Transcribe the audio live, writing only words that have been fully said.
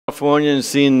California and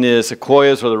seen the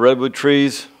sequoias or the redwood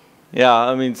trees? Yeah,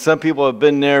 I mean, some people have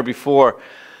been there before.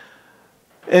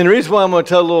 And the reason why I'm going to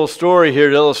tell a little story here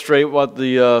to illustrate what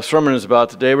the sermon is about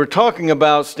today, we're talking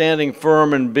about standing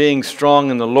firm and being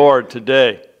strong in the Lord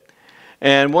today.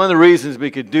 And one of the reasons we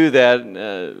could do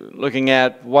that, looking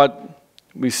at what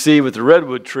we see with the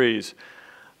redwood trees,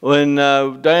 when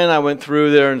Diane and I went through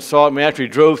there and saw it, and we actually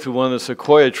drove through one of the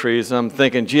sequoia trees, and I'm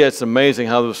thinking, gee, it's amazing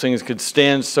how those things could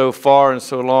stand so far and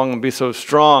so long and be so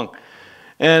strong.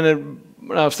 And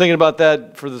when I was thinking about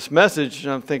that for this message,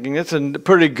 I'm thinking it's a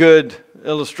pretty good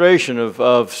illustration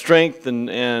of strength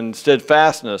and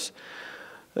steadfastness.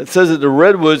 It says that the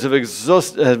redwoods have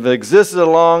existed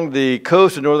along the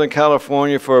coast of Northern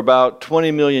California for about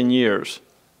 20 million years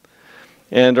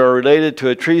and are related to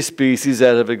a tree species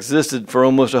that have existed for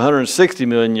almost 160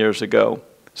 million years ago.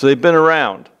 So they've been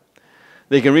around.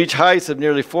 They can reach heights of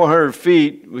nearly 400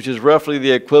 feet, which is roughly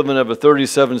the equivalent of a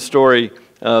 37-story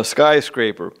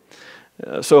skyscraper.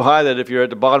 So high that if you're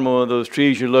at the bottom of one of those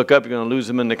trees, you look up, you're going to lose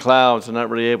them in the clouds and not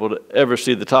really able to ever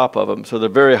see the top of them. So they're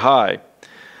very high.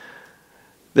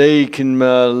 They can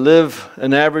live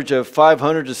an average of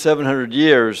 500 to 700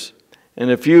 years, and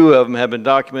a few of them have been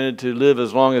documented to live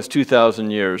as long as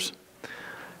 2,000 years.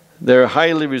 They're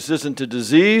highly resistant to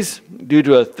disease due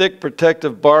to a thick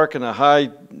protective bark and a high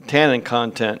tannin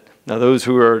content. Now those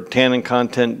who are tannin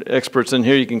content experts in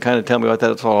here, you can kind of tell me what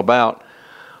that's all about.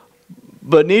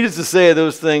 But needless to say,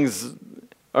 those things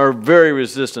are very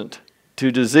resistant to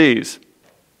disease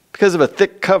because of a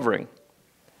thick covering.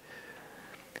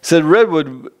 It said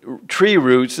redwood tree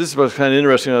roots, this was kind of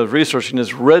interesting, I was researching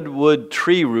this, redwood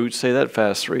tree roots, say that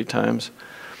fast 3 times,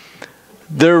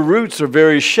 their roots are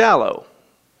very shallow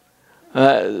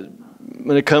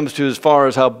when it comes to as far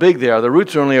as how big they are. The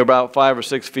roots are only about 5 or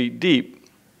 6 feet deep,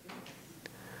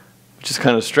 which is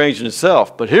kind of strange in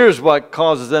itself. But here's what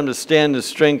causes them to stand the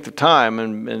strength of time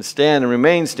and stand and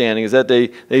remain standing, is that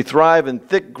they thrive in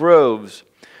thick groves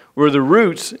where the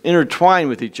roots intertwine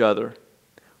with each other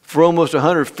for almost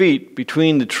 100 feet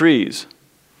between the trees.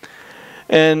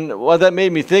 And what that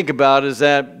made me think about is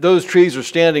that those trees are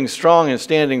standing strong and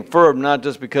standing firm, not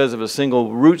just because of a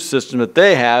single root system that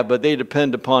they have, but they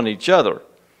depend upon each other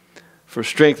for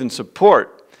strength and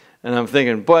support. And I'm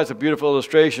thinking, boy, that's a beautiful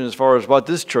illustration as far as what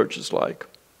this church is like.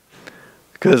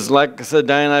 Because like I said,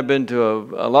 Diane and I have been to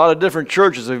a lot of different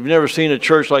churches. We've never seen a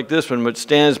church like this one, which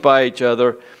stands by each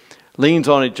other, leans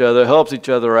on each other, helps each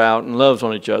other out, and loves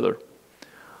on each other.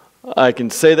 I can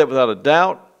say that without a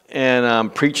doubt, and I'm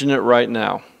preaching it right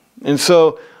now. And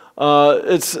so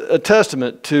it's a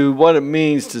testament to what it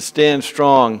means to stand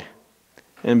strong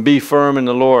and be firm in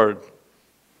the Lord.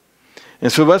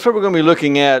 And so that's what we're going to be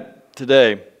looking at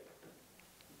today.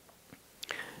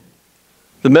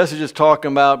 The message is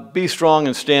talking about be strong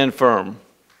and stand firm.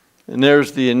 And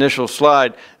there's the initial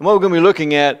slide. And what we're going to be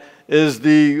looking at is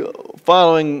the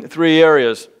following 3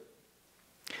 areas.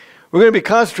 We're going to be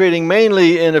concentrating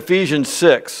mainly in Ephesians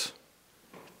 6,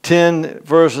 10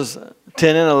 verses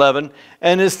 10 and 11.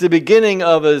 And it's the beginning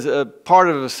of a part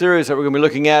of a series that we're going to be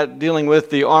looking at dealing with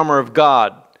the armor of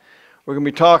God. We're going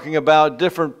to be talking about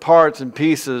different parts and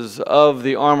pieces of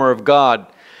the armor of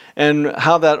God and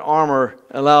how that armor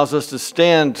allows us to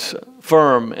stand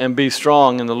firm and be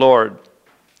strong in the Lord.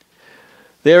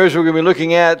 The areas we're going to be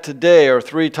looking at today are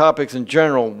 3 topics in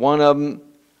general. One of them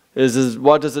is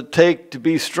what does it take to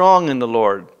be strong in the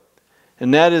Lord?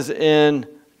 And that is in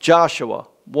Joshua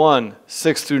 1,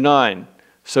 6 through 9.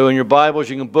 So in your Bibles,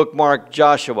 you can bookmark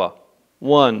Joshua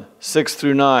 1, 6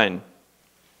 through 9.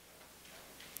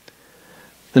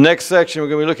 The next section we're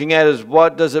going to be looking at is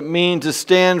what does it mean to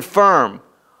stand firm?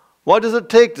 What does it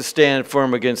take to stand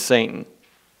firm against Satan?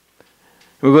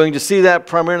 We're going to see that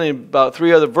primarily in about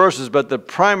 3 other verses, but the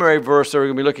primary verse that we're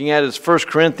going to be looking at is 1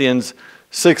 Corinthians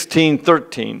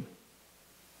 16:13.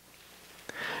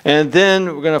 And then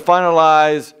we're going to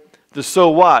finalize the so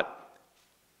what.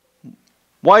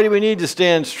 Why do we need to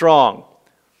stand strong?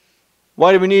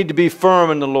 Why do we need to be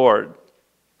firm in the Lord?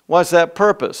 What's that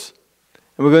purpose?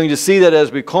 And we're going to see that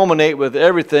as we culminate with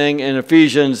everything in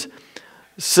Ephesians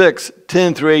 6,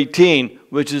 10 through 18,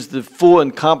 which is the full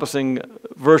encompassing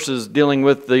verses dealing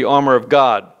with the armor of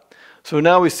God. So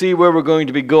now we see where we're going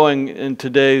to be going in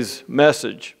today's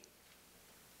message.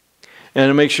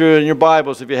 And make sure in your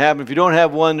Bibles, if you have them, if you don't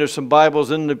have one, there's some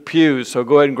Bibles in the pews, so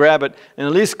go ahead and grab it, and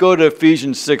at least go to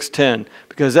Ephesians 6:10,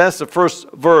 because that's the first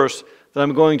verse that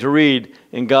I'm going to read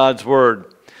in God's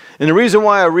Word. And the reason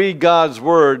why I read God's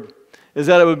Word is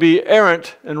that it would be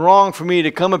errant and wrong for me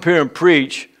to come up here and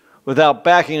preach without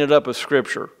backing it up with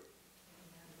Scripture.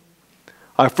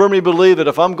 I firmly believe that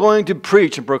if I'm going to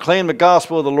preach and proclaim the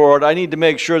gospel of the Lord, I need to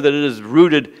make sure that it is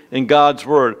rooted in God's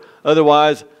word.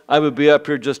 Otherwise, I would be up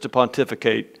here just to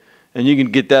pontificate. And you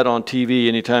can get that on TV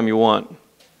anytime you want.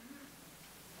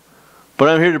 But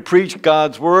I'm here to preach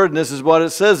God's word, and this is what it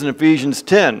says in Ephesians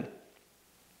 10.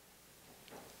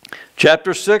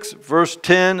 Chapter 6, verse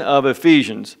 10 of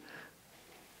Ephesians.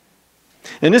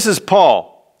 And this is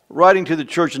Paul writing to the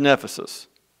church in Ephesus.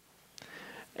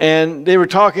 And they were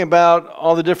talking about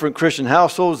all the different Christian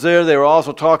households there. They were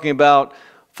also talking about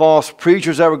false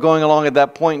preachers that were going along at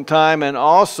that point in time, and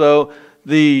also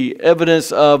the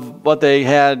evidence of what they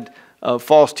had,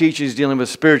 false teachings dealing with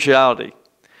spirituality.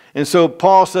 And so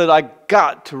Paul said, I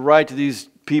got to write to these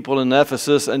people in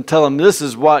Ephesus and tell them this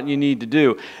is what you need to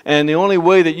do. And the only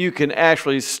way that you can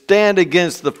actually stand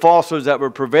against the falsehoods that were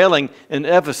prevailing in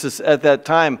Ephesus at that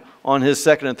time on his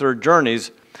second and third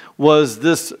journeys was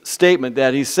this statement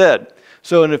that he said.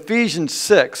 So in Ephesians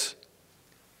 6,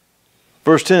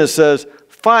 verse 10, it says,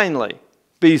 finally,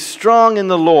 be strong in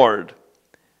the Lord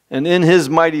and in his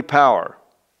mighty power.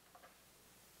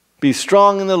 Be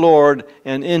strong in the Lord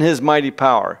and in his mighty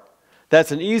power.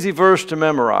 That's an easy verse to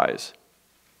memorize.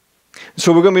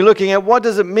 So we're going to be looking at what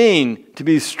does it mean to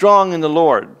be strong in the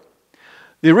Lord.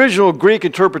 The original Greek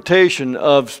interpretation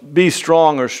of be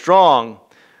strong or strong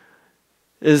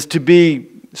is to be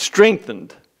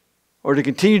strengthened, or to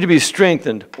continue to be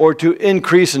strengthened, or to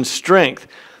increase in strength.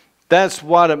 That's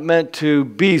what it meant to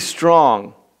be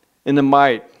strong in the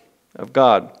might of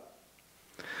God.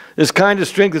 This kind of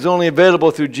strength is only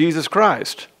available through Jesus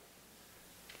Christ.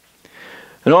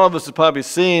 And all of us have probably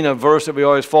seen a verse that we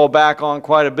always fall back on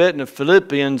quite a bit in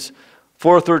Philippians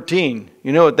 4:13.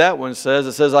 You know what that one says?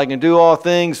 It says, I can do all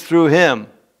things through him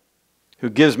who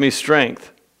gives me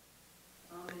strength.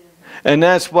 Amen. And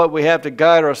that's what we have to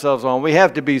guide ourselves on. We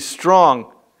have to be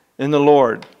strong in the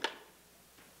Lord.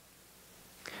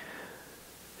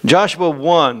 Joshua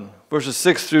 1, verses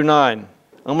 6 through 9.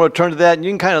 I'm going to turn to that, and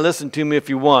you can kind of listen to me if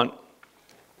you want.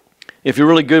 If you're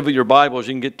really good with your Bibles,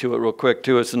 you can get to it real quick,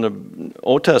 too. It's in the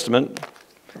Old Testament.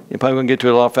 You're probably going to get to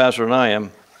it a lot faster than I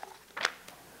am.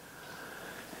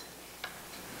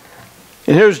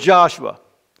 And here's Joshua.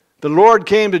 The Lord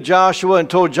came to Joshua and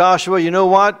told Joshua, you know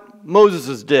what? Moses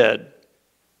is dead.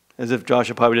 As if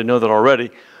Joshua probably didn't know that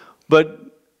already. But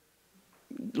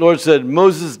the Lord said,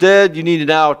 Moses is dead. You need to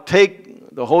now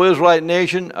take the whole Israelite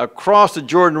nation across the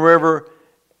Jordan River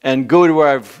and go to where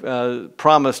I've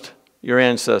promised your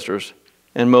ancestors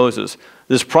and Moses,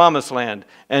 this promised land.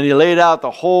 And he laid out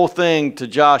the whole thing to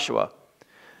Joshua.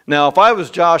 Now, if I was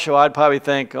Joshua, I'd probably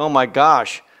think, oh my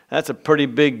gosh, that's a pretty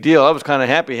big deal. I was kind of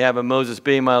happy having Moses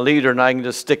being my leader, and I can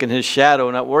just stick in his shadow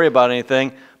and not worry about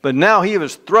anything. But now he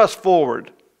was thrust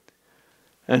forward.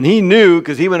 And he knew,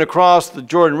 because he went across the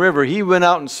Jordan River, he went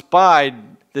out and spied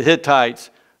the Hittites,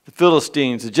 the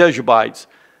Philistines, the Jebusites.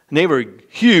 And they were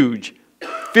huge,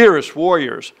 fierce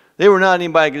warriors. They were not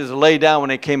anybody who could just lay down when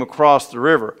they came across the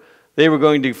river. They were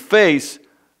going to face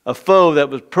a foe that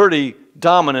was pretty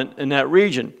dominant in that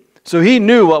region. So he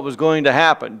knew what was going to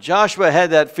happen. Joshua had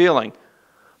that feeling.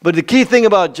 But the key thing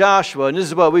about Joshua, and this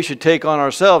is what we should take on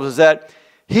ourselves, is that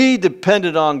he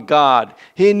depended on God.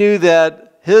 He knew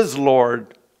that his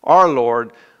Lord, our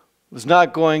Lord, was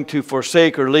not going to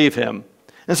forsake or leave him.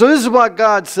 And so this is what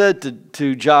God said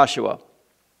to Joshua.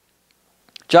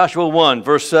 Joshua 1,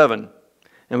 verse 7.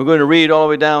 And we're going to read all the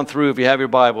way down through, if you have your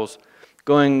Bibles,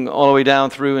 going all the way down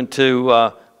through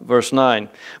into verse 9.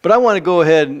 But I want to go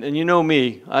ahead, and you know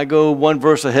me, I go one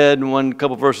verse ahead and one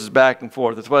couple verses back and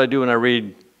forth. That's what I do when I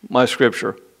read my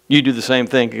scripture. You do the same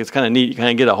thing. It's kind of neat. You kind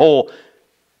of get a whole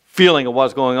feeling of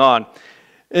what's going on.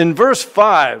 In verse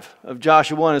 5 of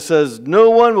Joshua 1, it says, no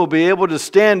one will be able to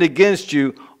stand against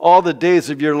you all the days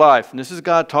of your life. And this is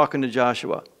God talking to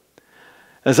Joshua.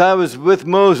 As I was with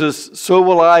Moses, so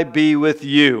will I be with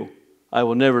you. I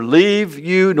will never leave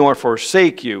you nor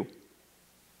forsake you.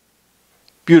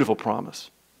 Beautiful promise.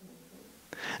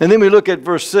 And then we look at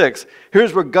verse 6.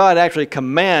 Here's where God actually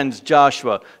commands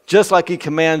Joshua, just like he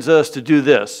commands us to do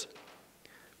this.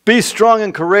 Be strong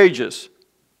and courageous,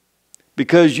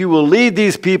 because you will lead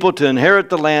these people to inherit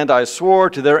the land I swore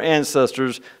to their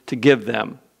ancestors to give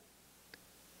them.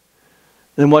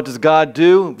 Then what does God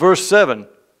do? Verse 7.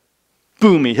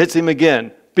 Boom, he hits him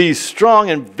again. Be strong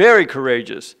and very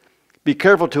courageous. Be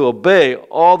careful to obey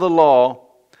all the law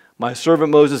my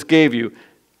servant Moses gave you.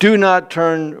 Do not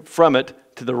turn from it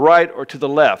to the right or to the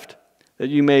left, that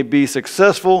you may be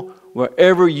successful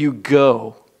wherever you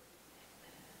go.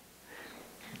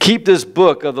 Keep this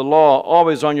book of the law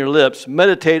always on your lips.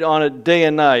 Meditate on it day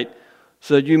and night,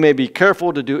 so that you may be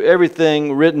careful to do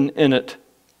everything written in it.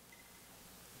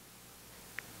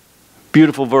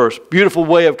 Beautiful verse. Beautiful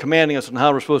way of commanding us on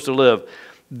how we're supposed to live.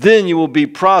 Then you will be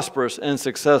prosperous and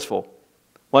successful.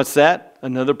 What's that?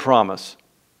 Another promise.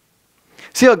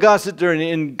 See how God sits there,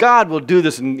 and God will do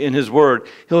this in His Word.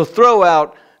 He'll throw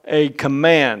out a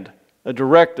command, a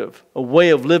directive, a way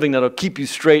of living that will keep you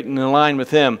straight and in line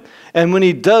with Him. And when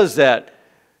He does that,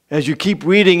 as you keep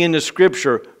reading into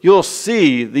Scripture, you'll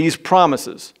see these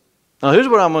promises. Now, here's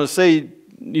what I'm going to say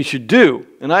you should do,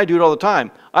 and I do it all the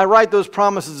time. I write those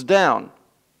promises down.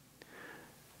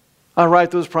 I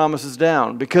write those promises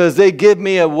down because they give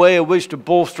me a way in which to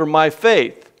bolster my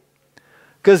faith.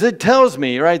 Because it tells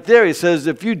me right there, He says,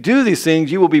 if you do these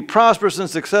things, you will be prosperous and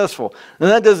successful. And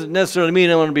that doesn't necessarily mean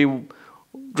I'm going to be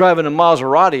driving a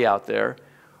Maserati out there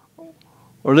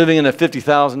or living in a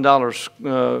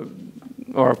 $50,000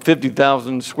 or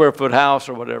 50,000 square foot house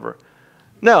or whatever.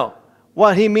 No.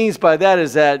 What He means by that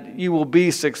is that you will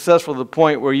be successful to the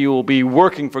point where you will be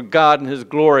working for God and His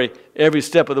glory every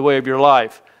step of the way of your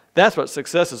life. That's what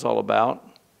success is all about.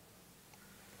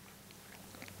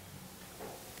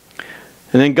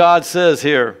 And then God says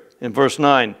here in verse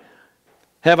 9,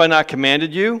 have I not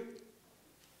commanded you?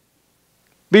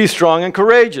 Be strong and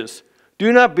courageous.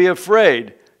 Do not be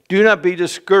afraid. Do not be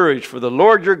discouraged, for the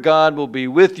Lord your God will be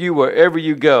with you wherever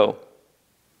you go.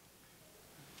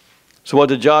 So what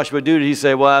did Joshua do? Did he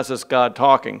say, well, that's just God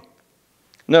talking?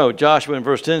 No, Joshua in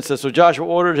verse 10 says, so Joshua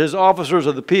ordered his officers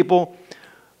of the people,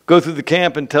 go through the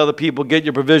camp and tell the people, get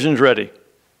your provisions ready.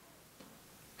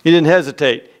 He didn't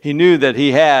hesitate. He knew that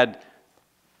he had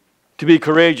to be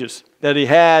courageous, that he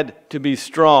had to be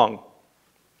strong.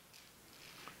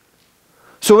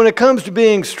 So when it comes to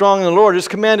being strong in the Lord, it's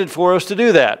commanded for us to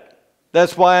do that.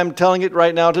 That's why I'm telling it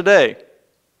right now today.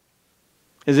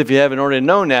 As if you haven't already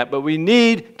known that, but we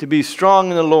need to be strong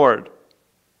in the Lord.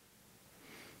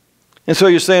 And so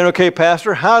you're saying, okay,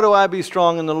 Pastor, how do I be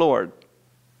strong in the Lord?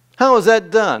 How is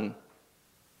that done?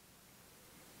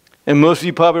 And most of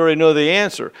you probably already know the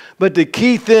answer. But the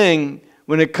key thing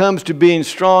when it comes to being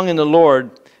strong in the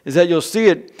Lord is that you'll see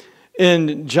it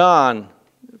in John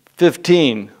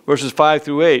 15, verses 5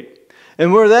 through 8.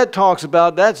 And where that talks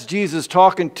about, that's Jesus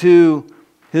talking to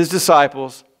His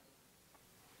disciples.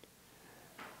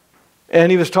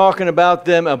 And He was talking about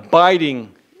them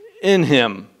abiding in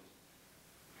Him.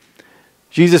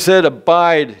 Jesus said,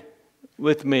 abide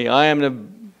with me. I am the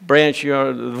branch, you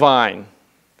are the vine.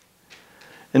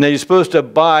 And that you're supposed to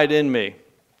abide in me.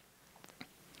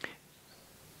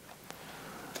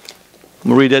 I'm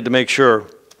going to read that to make sure,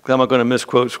 because I'm not going to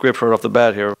misquote Scripture right off the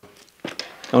bat here. I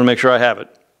want to make sure I have it.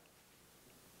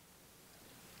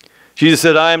 Jesus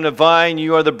said, I am the vine,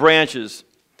 you are the branches.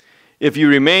 If you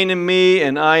remain in me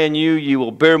and I in you, you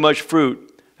will bear much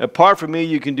fruit. Apart from me,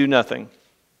 you can do nothing.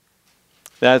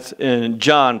 That's in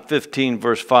John 15,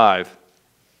 verse 5.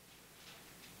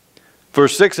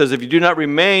 Verse 6 says, if you do not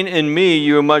remain in me,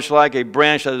 you are much like a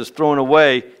branch that is thrown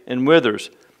away and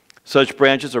withers. Such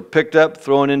branches are picked up,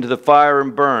 thrown into the fire,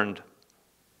 and burned.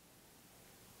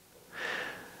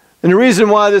 And the reason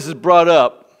why this is brought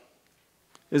up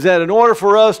is that in order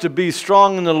for us to be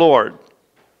strong in the Lord,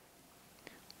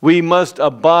 we must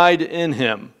abide in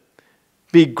Him,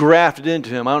 be grafted into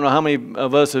Him. I don't know how many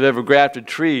of us have ever grafted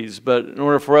trees, but in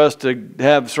order for us to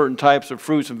have certain types of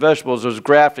fruits and vegetables, there's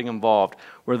grafting involved,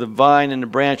 where the vine and the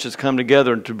branches come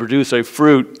together to produce a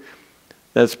fruit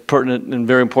that's pertinent and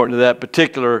very important to that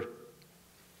particular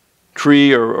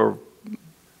tree or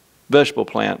vegetable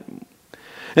plant.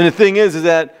 And the thing is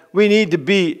that we need to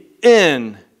be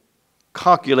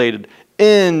calculated,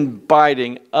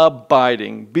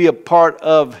 abiding, be a part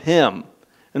of Him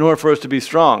in order for us to be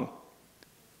strong.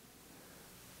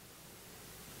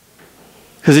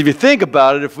 Because if you think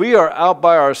about it, if we are out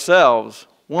by ourselves,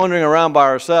 wandering around by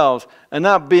ourselves, and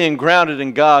not being grounded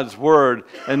in God's Word,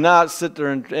 and not sit there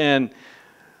and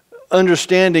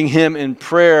understanding Him in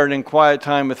prayer and in quiet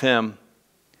time with Him,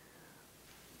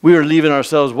 we are leaving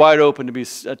ourselves wide open to be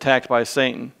attacked by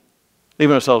Satan.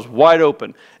 Leaving ourselves wide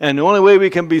open. And the only way we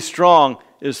can be strong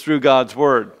is through God's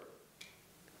Word.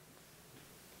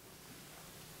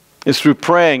 It's through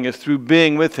praying. It's through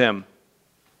being with Him.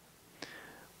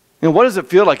 And what does it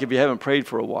feel like if you haven't prayed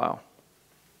for a while?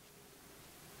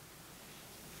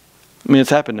 I mean,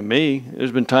 it's happened to me.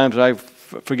 There's been times that I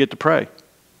forget to pray.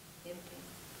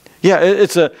 Yeah,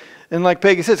 and like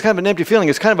Peggy said, it's kind of an empty feeling.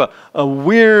 It's kind of a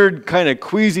weird, kind of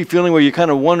queasy feeling where you're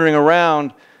kind of wandering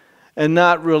around and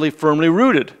not really firmly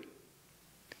rooted.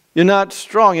 You're not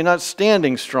strong. You're not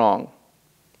standing strong.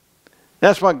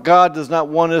 That's what God does not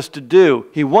want us to do.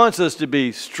 He wants us to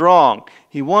be strong.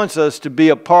 He wants us to be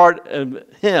a part of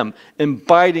Him,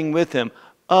 abiding with Him,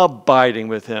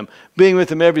 being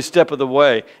with Him every step of the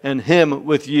way, and Him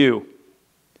with you.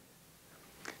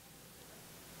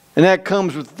 And that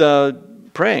comes with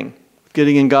praying,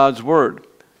 getting in God's Word.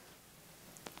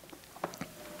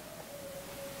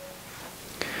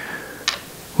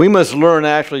 We must learn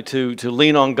actually to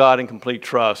lean on God in complete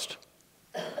trust.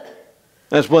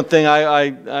 That's one thing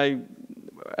I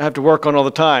have to work on all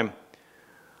the time,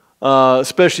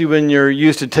 especially when you're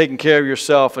used to taking care of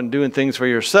yourself and doing things for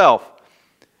yourself.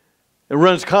 It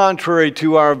runs contrary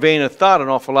to our vein of thought an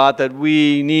awful lot that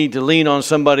we need to lean on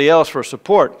somebody else for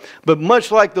support. But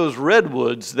much like those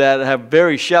redwoods that have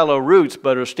very shallow roots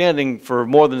but are standing for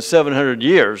more than 700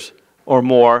 years or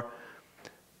more,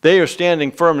 they are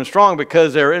standing firm and strong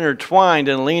because they're intertwined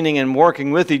and leaning and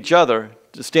working with each other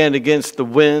to stand against the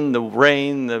wind, the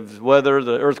rain, the weather,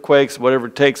 the earthquakes, whatever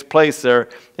takes place there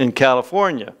in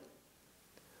California.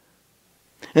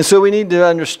 And so we need to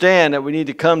understand that we need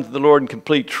to come to the Lord in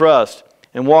complete trust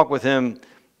and walk with Him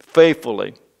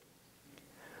faithfully.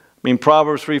 I mean,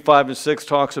 Proverbs 3, 5, and 6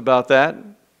 talks about that,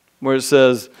 where it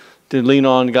says to lean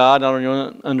on God, not on your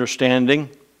own understanding.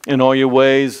 In all your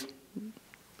ways,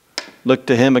 look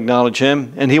to Him, acknowledge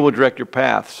Him, and He will direct your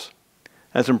paths.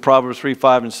 That's in Proverbs 3,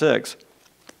 5, and 6.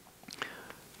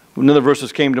 Another verse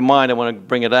that came to mind, I want to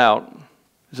bring it out.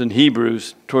 It's in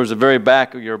Hebrews, towards the very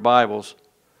back of your Bibles.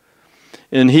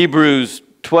 In Hebrews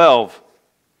 12,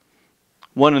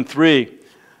 1 and 3,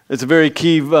 it's a very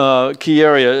key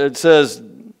area. It says,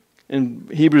 in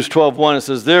Hebrews 12:1, it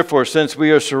says, "Therefore, since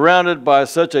we are surrounded by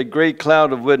such a great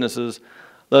cloud of witnesses,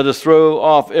 let us throw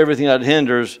off everything that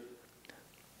hinders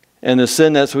and the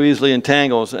sin that so easily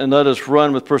entangles, and let us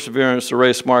run with perseverance the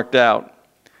race marked out,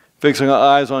 fixing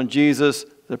our eyes on Jesus,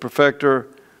 the perfecter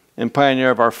and pioneer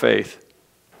of our faith,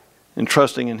 and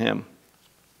trusting in Him."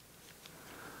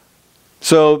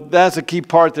 So that's a key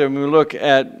part there when we look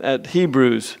at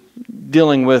Hebrews,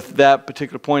 dealing with that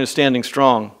particular point of standing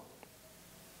strong.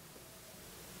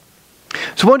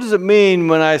 So what does it mean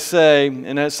when I say,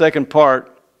 in that second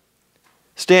part,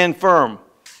 stand firm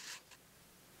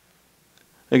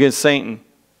against Satan?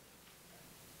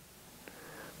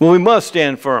 Well, we must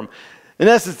stand firm. And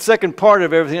that's the second part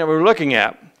of everything that we're looking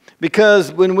at.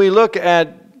 Because when we look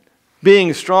at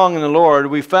being strong in the Lord,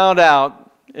 we found out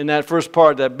in that first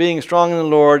part that being strong in the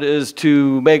Lord is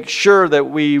to make sure that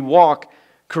we walk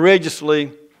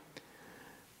courageously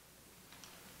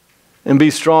and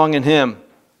be strong in Him,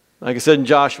 like I said in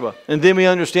Joshua. And then we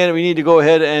understand that we need to go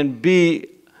ahead and be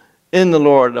in the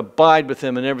Lord, abide with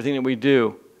Him in everything that we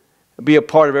do, be a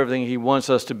part of everything He wants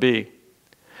us to be.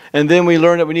 And then we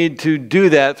learn that we need to do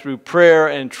that through prayer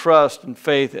and trust and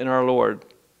faith in our Lord.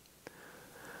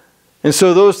 And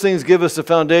so those things give us the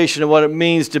foundation of what it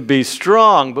means to be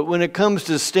strong. But when it comes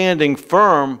to standing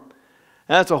firm,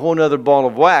 that's a whole other ball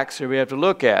of wax that we have to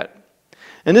look at.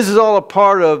 And this is all a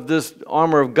part of this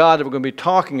armor of God that we're going to be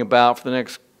talking about for the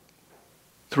next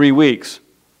 3 weeks.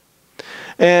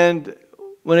 And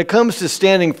when it comes to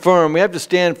standing firm, we have to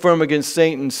stand firm against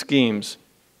Satan's schemes.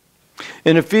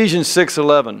 In Ephesians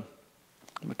 6:11, I'm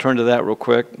going to turn to that real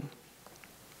quick.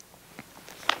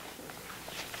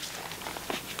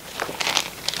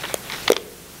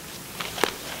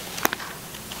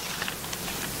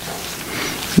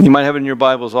 You might have it in your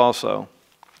Bibles also.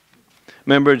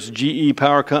 Remember, it's GE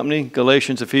Power Company,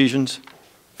 Galatians, Ephesians,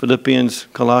 Philippians,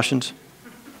 Colossians.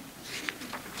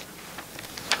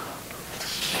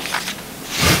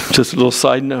 Just a little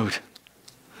side note.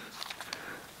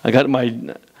 I got my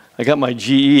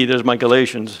GE, there's my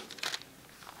Galatians.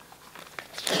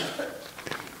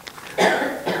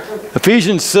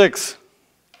 Ephesians 6,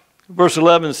 verse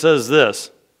 11 says this: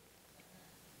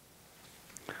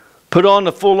 "Put on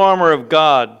the full armor of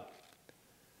God,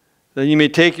 that you may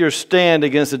take your stand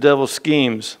against the devil's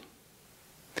schemes."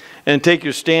 And take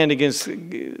your stand against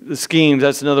the schemes,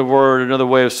 that's another word, another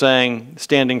way of saying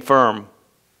standing firm.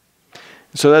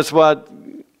 So that's what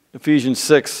Ephesians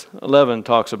 6:11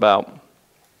 talks about.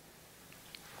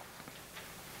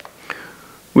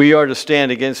 We are to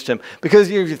stand against him. Because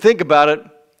if you think about it,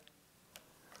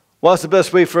 what's the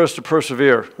best way for us to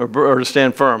persevere or to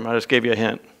stand firm? I just gave you a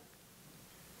hint.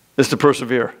 It's to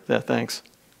persevere. Yeah, thanks.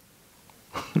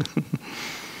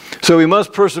 So we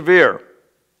must persevere.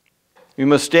 We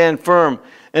must stand firm.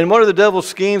 And what are the devil's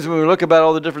schemes when we look about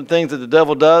all the different things that the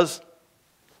devil does?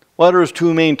 What are his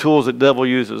two main tools that the devil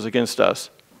uses against us?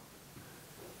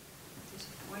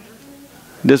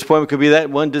 Disappointment could be that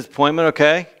one. Disappointment,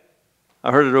 okay.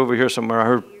 I heard it over here somewhere.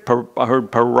 I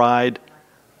heard pride.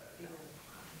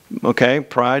 Okay,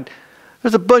 pride.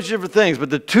 There's a bunch of different things,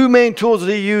 but the two main tools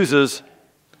that he uses,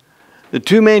 are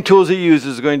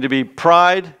going to be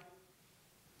pride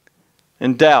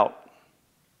and doubt.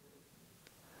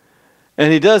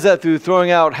 And he does that through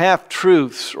throwing out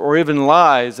half-truths or even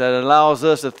lies that allows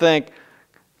us to think,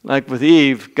 like with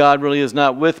Eve, God really is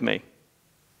not with me.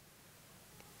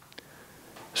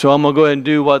 So I'm going to go ahead and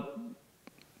do what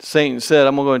Satan said.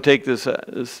 I'm going to go and take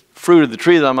this fruit of the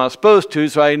tree that I'm not supposed to,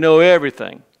 so I know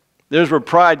everything. There's where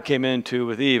pride came into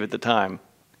with Eve at the time.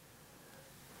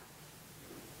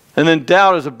 And then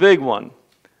doubt is a big one.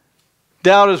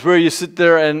 Doubt is where you sit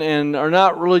there and are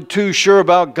not really too sure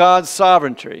about God's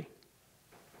sovereignty,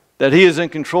 that he is in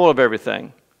control of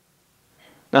everything.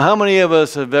 Now, how many of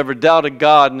us have ever doubted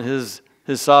God and his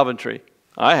sovereignty?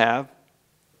 I have.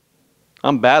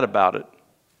 I'm bad about it.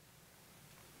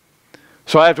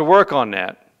 So I have to work on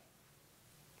that.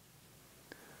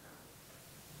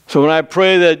 So when I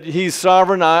pray that he's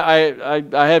sovereign, I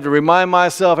have to remind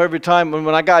myself every time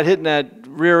when I got hit in that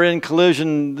rear end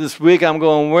collision this week, I'm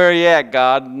going, where are you at,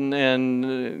 God?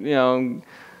 And you know,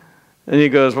 and he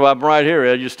goes, well, I'm right here,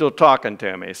 Ed. You're still talking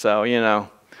to me. So, you know.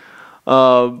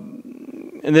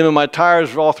 And then when my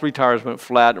tires, all three tires went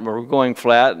flat, and were going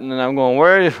flat, and then I'm going,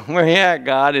 where are you at,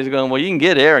 God? He's going, well, you can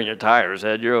get air in your tires,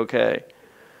 Ed. You're okay.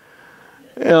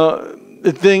 You know,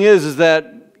 the thing is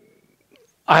that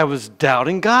I was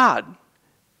doubting God.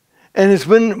 And it's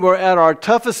when we're at our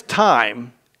toughest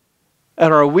time,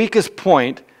 at our weakest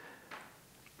point,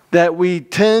 that we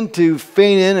tend to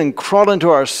feign in and crawl into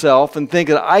ourselves and think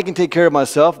that I can take care of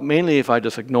myself, mainly if I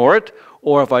just ignore it,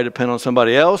 or if I depend on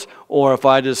somebody else, or if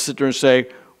I just sit there and say,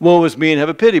 woe is me, and have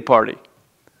a pity party.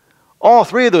 All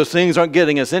three of those things aren't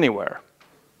getting us anywhere.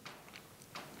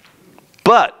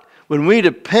 But when we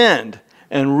depend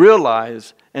and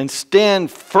realize and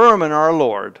stand firm in our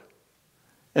Lord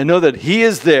and know that he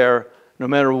is there no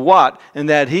matter what, and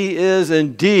that he is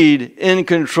indeed in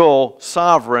control,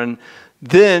 sovereign,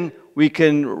 then we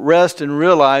can rest and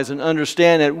realize and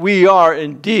understand that we are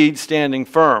indeed standing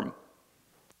firm.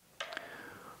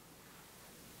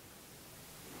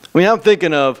 I mean, I'm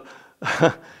thinking of,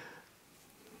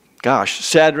 gosh,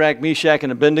 Shadrach, Meshach,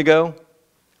 and Abednego.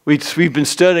 We've been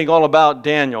studying all about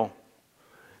Daniel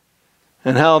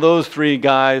and how those three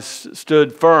guys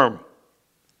stood firm.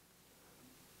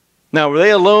 Now, were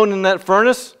they alone in that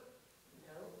furnace?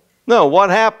 No. What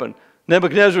happened?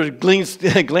 Nebuchadnezzar glanced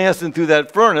in through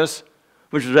that furnace,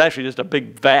 which was actually just a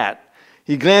big vat.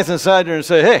 He glanced inside there and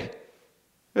said, hey,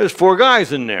 there's 4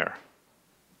 guys in there.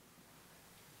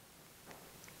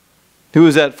 Who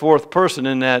was that 4th person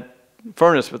in that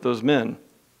furnace with those men?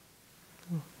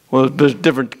 Well, there's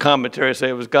different commentaries say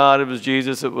it was God, it was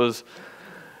Jesus, it was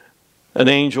an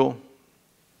angel.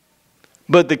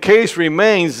 But the case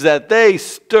remains that they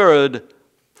stood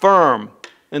firm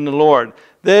in the Lord.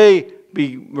 They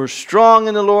were strong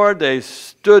in the Lord. They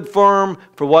stood firm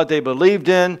for what they believed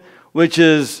in, which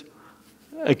is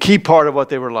a key part of what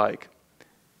they were like.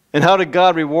 And how did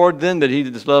God reward them? Did he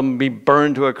just let them be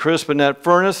burned to a crisp in that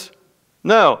furnace?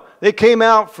 No. They came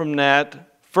out from that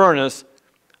furnace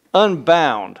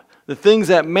unbound. The things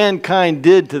that mankind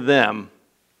did to them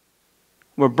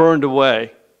were burned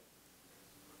away.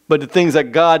 But the things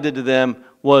that God did to them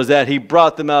was that he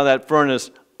brought them out of that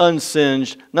furnace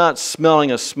unsinged, not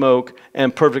smelling of smoke,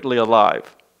 and perfectly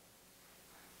alive.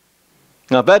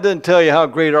 Now, if that doesn't tell you how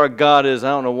great our God is, I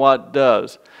don't know what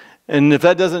does. And if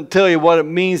that doesn't tell you what it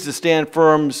means to stand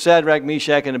firm, Shadrach,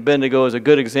 Meshach, and Abednego is a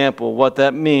good example of what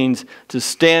that means to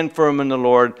stand firm in the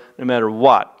Lord no matter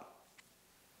what.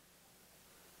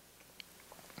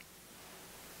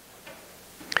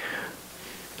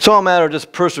 It's all a matter of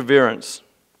just perseverance.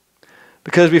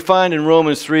 Because we find in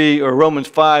Romans 3 or Romans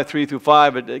 5, 3 through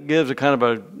 5, it gives a kind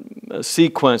of a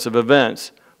sequence of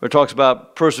events where it talks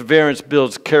about perseverance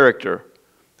builds character.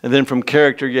 And then from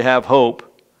character you have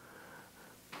hope.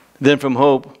 Then from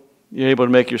hope you're able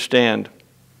to make your stand.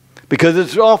 Because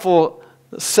it's an awful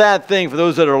sad thing for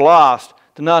those that are lost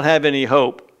to not have any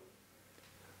hope.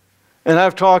 And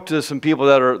I've talked to some people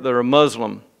that are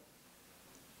Muslim.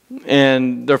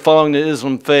 And they're following the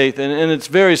Islam faith. And it's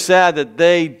very sad that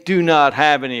they do not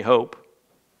have any hope.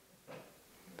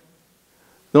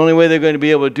 The only way they're going to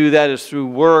be able to do that is through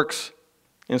works.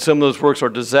 And some of those works are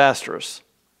disastrous.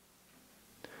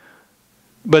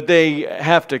 But they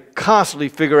have to constantly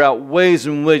figure out ways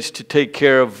in which to take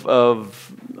care of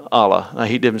Allah. I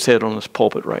hate to even say it on this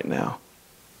pulpit right now.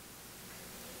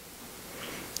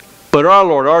 But our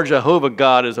Lord, our Jehovah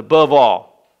God, is above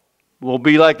all. Will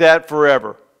be like that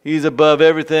forever. He's above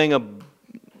everything,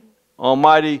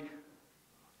 almighty.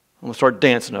 I'm going to start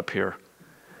dancing up here.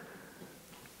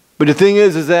 But the thing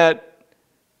is that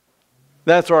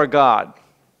that's our God.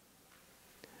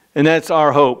 And that's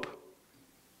our hope.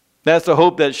 That's the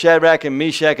hope that Shadrach and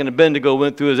Meshach and Abednego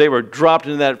went through as they were dropped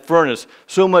into that furnace,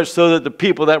 so much so that the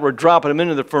people that were dropping them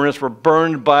into the furnace were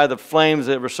burned by the flames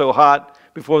that were so hot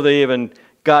before they even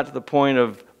got to the point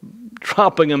of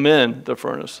dropping them in the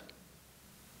furnace.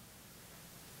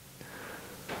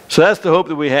 So that's the hope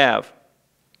that we have.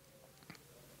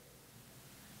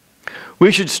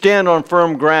 We should stand on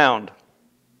firm ground,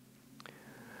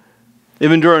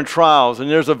 even during trials. And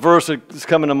there's a verse that's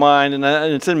coming to mind, and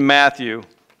it's in Matthew.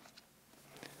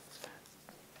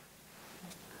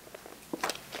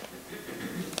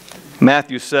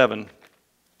 Matthew 7.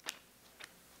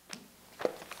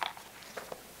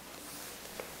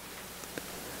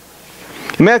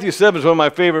 Matthew 7 is one of my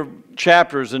favorite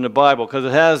chapters in the Bible because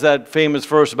it has that famous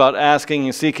verse about asking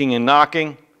and seeking and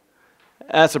knocking.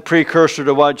 That's a precursor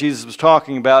to what Jesus was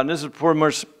talking about, and this is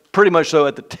pretty much so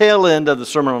at the tail end of the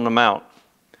Sermon on the Mount.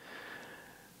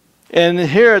 And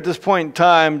here at this point in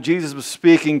time, Jesus was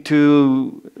speaking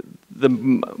to the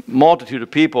multitude of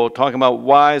people, talking about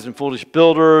wise and foolish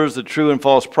builders, the true and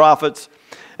false prophets.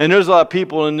 And there's a lot of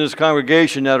people in this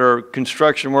congregation that are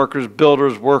construction workers,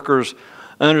 builders, workers,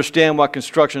 and understand what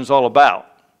construction is all about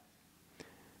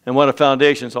and what a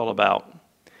foundation is all about.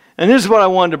 And this is what I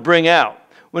wanted to bring out.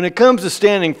 When it comes to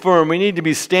standing firm, we need to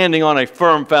be standing on a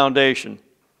firm foundation.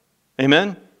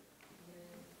 Amen?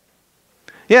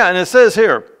 Yeah, and it says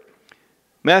here,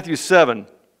 Matthew 7,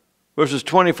 verses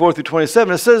 24 through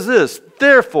 27, it says this,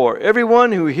 "Therefore,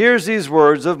 everyone who hears these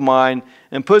words of mine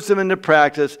and puts them into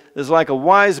practice is like a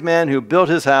wise man who built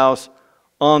his house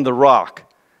on the rock."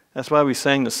 That's why we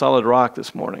sang the solid rock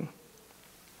this morning.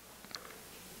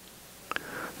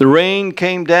 "The rain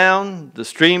came down, the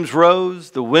streams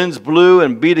rose, the winds blew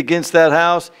and beat against that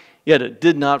house, yet it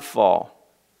did not fall,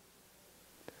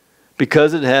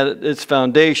 because it had its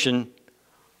foundation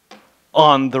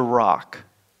on the rock.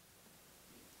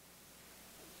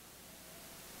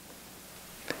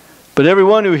 But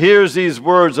everyone who hears these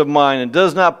words of mine and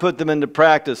does not put them into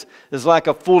practice is like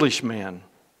a foolish man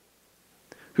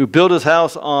who built his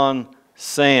house on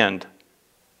sand."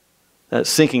 That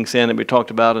sinking sand that we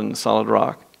talked about in the solid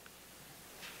rock.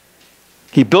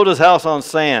 He built his house on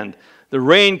sand. The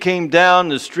rain came down,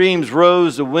 the streams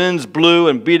rose, the winds blew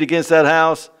and beat against that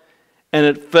house, and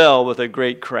it fell with a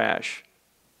great crash.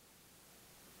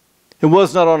 It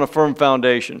was not on a firm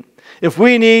foundation. If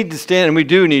we need to stand, and we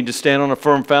do need to stand on a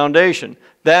firm foundation,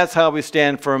 that's how we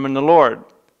stand firm in the Lord.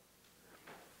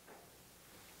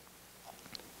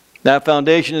 That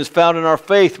foundation is found in our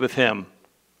faith with Him,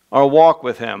 our walk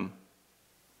with Him,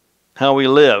 how we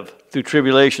live through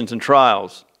tribulations and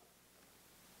trials.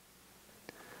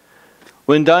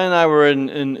 When Diane and I were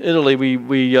in Italy,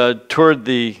 we toured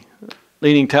the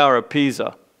Leaning Tower of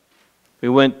Pisa. We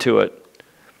went to it.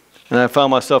 And I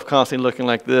found myself constantly looking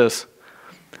like this.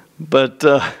 But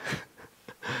the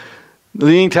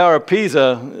Leaning Tower of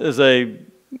Pisa is a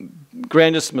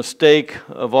grandest mistake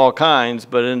of all kinds,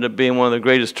 but ended up being one of the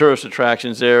greatest tourist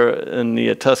attractions there in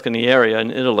the Tuscany area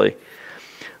in Italy.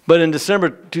 But in December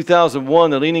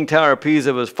 2001, the Leaning Tower of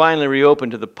Pisa was finally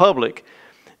reopened to the public.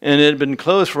 And it had been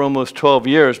closed for almost 12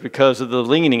 years because of the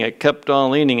leaning. It kept on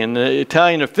leaning, and the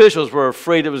Italian officials were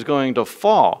afraid it was going to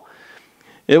fall.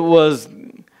 It was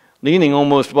leaning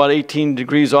almost about 18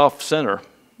 degrees off center.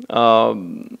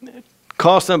 It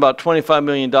cost them about $25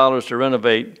 million to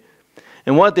renovate.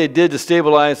 And what they did to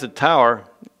stabilize the tower,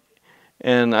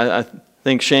 and I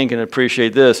think Shane can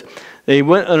appreciate this, they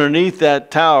went underneath that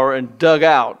tower and dug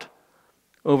out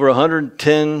over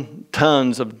 110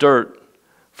 tons of dirt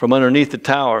from underneath the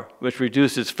tower, which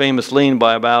reduced its famous lean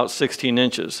by about 16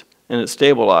 inches, and it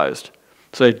stabilized.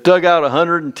 So they dug out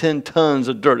 110 tons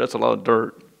of dirt. That's a lot of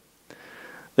dirt.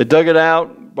 They dug it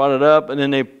out, brought it up, and then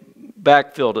they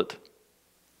backfilled it.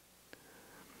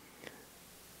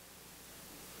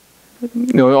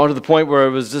 You know, on to the point where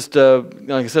it was just, like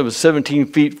I said, it was 17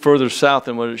 feet further south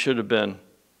than what it should have been.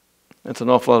 That's an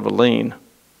awful lot of a lean.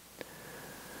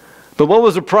 But what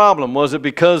was the problem? Was it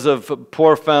because of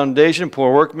poor foundation,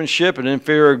 poor workmanship, an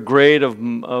inferior grade of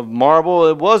marble?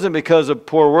 It wasn't because of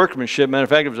poor workmanship. Matter of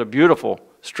fact, it was a beautiful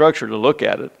structure to look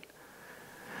at it.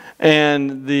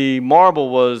 And the marble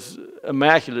was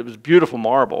immaculate. It was beautiful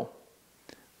marble.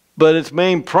 But its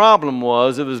main problem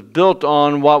was it was built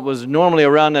on what was normally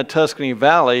around that Tuscany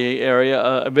Valley area,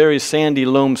 a very sandy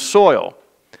loam soil.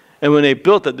 And when they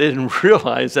built it, they didn't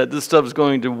realize that this stuff was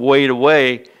going to wade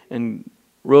away and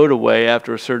erode away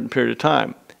after a certain period of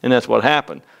time. And that's what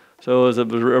happened. So as it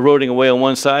was eroding away on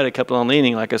one side, it kept on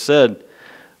leaning. Like I said,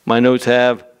 my notes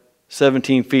have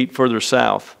 17 feet further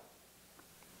south.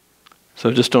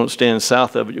 So just don't stand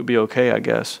south of it. You'll be okay, I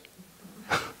guess.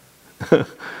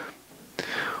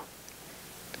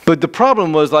 But But the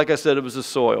problem was, like I said, it was the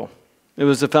soil. It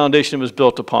was the foundation it was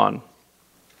built upon.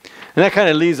 And that kind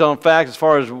of leads on fact as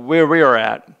far as where we are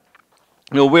at.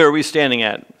 Where are we standing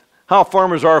at? How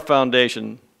firm is our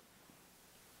foundation?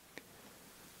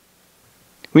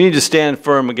 We need to stand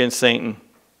firm against Satan.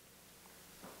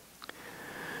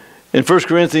 In 1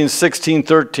 Corinthians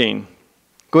 16:13,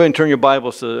 go ahead and turn your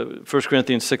Bibles to 1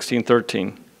 Corinthians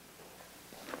 16:13.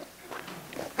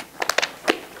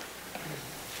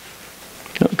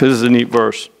 Because this is a neat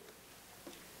verse.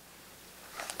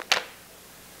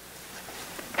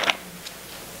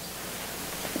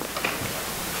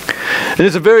 And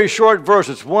it's a very short verse.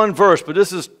 It's one verse, but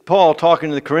this is Paul talking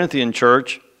to the Corinthian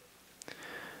church.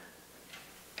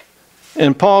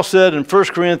 And Paul said in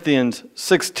 1 Corinthians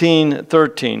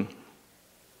 16:13,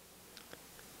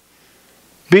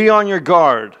 be on your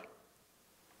guard.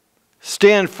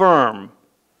 Stand firm.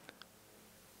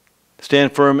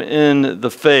 Stand firm in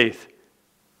the faith.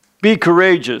 Be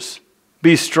courageous.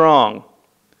 Be strong.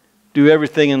 Do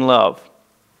everything in love.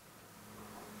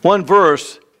 One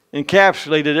verse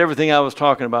encapsulated everything I was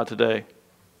talking about today.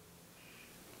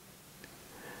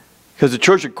 Because the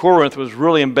church at Corinth was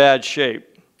really in bad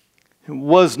shape. It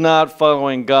was not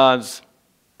following God's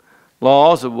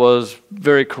laws. It was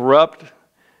very corrupt.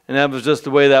 And that was just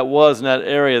the way that was in that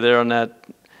area there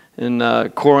in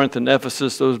Corinth and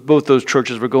Ephesus. Both those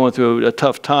churches were going through a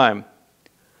tough time.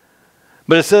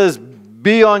 But it says,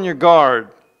 be on your guard.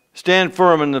 Stand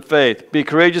firm in the faith. Be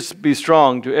courageous, be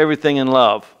strong. Do everything in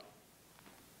love.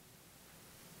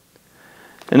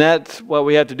 And that's what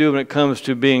we have to do when it comes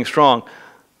to being strong.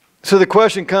 So the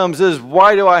question comes is,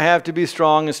 why do I have to be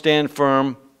strong and stand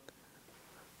firm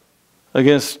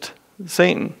against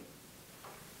Satan?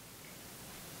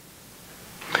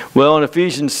 Well, in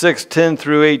Ephesians 6:10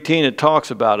 through 18, it talks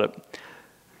about it.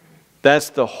 That's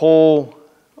the whole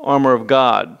armor of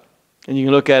God. And you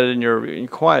can look at it in your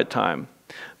quiet time.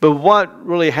 But what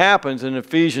really happens in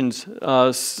Ephesians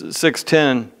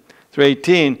 6:10 through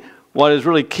 18, what is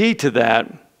really key to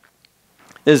that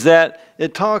is that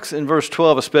it talks in verse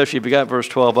 12, especially if you got verse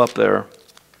 12 up there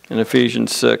in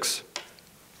Ephesians 6.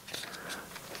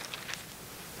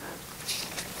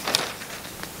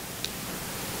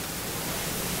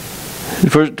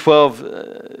 Verse 12,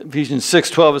 Ephesians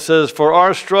 6:12, it says, for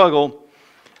our struggle,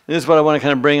 and this is what I want to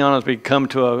kind of bring on as we come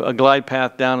to a glide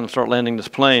path down and start landing this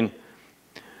plane.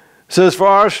 It says, for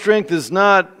our struggle is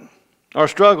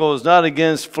not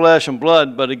against flesh and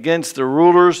blood, but against the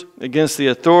rulers, against the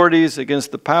authorities,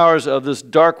 against the powers of this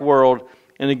dark world,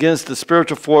 and against the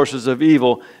spiritual forces of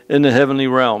evil in the heavenly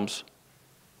realms.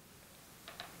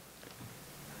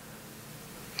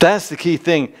 That's the key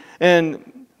thing.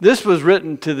 And this was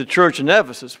written to the church in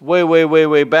Ephesus way, way, way,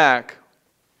 way back.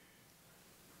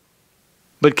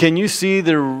 But can you see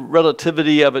the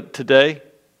relativity of it today?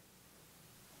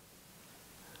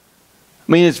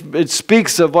 I mean, it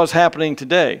speaks of what's happening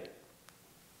today.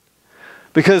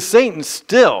 Because Satan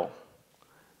still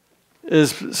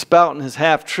is spouting his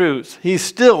half-truths. He's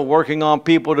still working on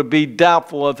people to be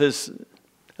doubtful of his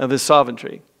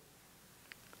sovereignty.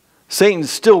 Satan's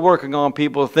still working on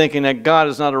people thinking that God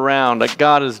is not around, that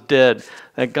God is dead,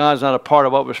 that God's not a part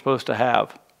of what we're supposed to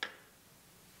have,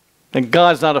 that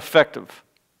God's not effective.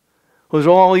 There's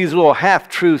all these little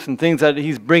half-truths and things that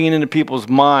he's bringing into people's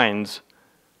minds.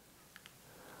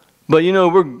 But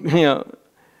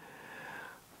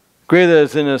greater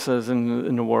is in us as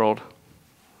in the world.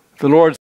 The Lord